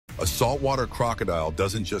A saltwater crocodile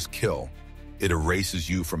doesn't just kill, it erases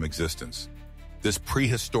you from existence. This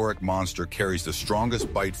prehistoric monster carries the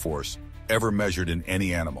strongest bite force ever measured in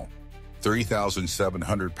any animal,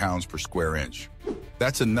 30,700 pounds per square inch.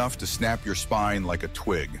 That's enough to snap your spine like a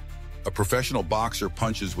twig. A professional boxer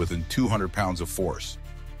punches within 200 pounds of force.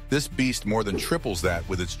 This beast more than triples that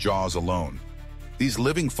with its jaws alone. These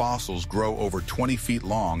living fossils grow over 20 feet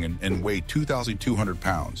long and weigh 2,200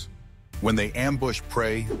 pounds. When they ambush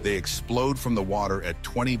prey, they explode from the water at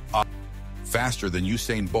 20 faster than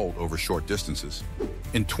Usain Bolt over short distances.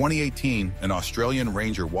 In 2018, an Australian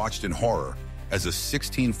ranger watched in horror as a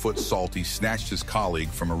 16-foot salty snatched his colleague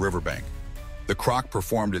from a riverbank. The croc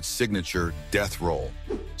performed its signature death roll,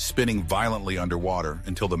 spinning violently underwater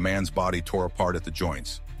until the man's body tore apart at the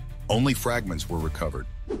joints. Only fragments were recovered.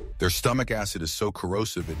 Their stomach acid is so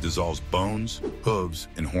corrosive it dissolves bones, hooves,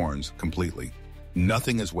 and horns completely.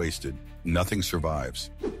 Nothing is wasted, nothing survives.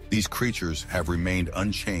 These creatures have remained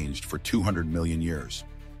unchanged for 200 million years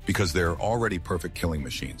because they're already perfect killing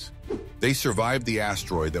machines. They survived the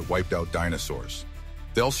asteroid that wiped out dinosaurs.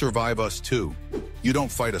 They'll survive us too. You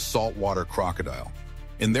don't fight a saltwater crocodile.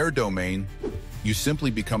 In their domain, you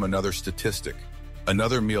simply become another statistic,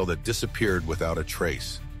 another meal that disappeared without a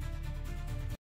trace.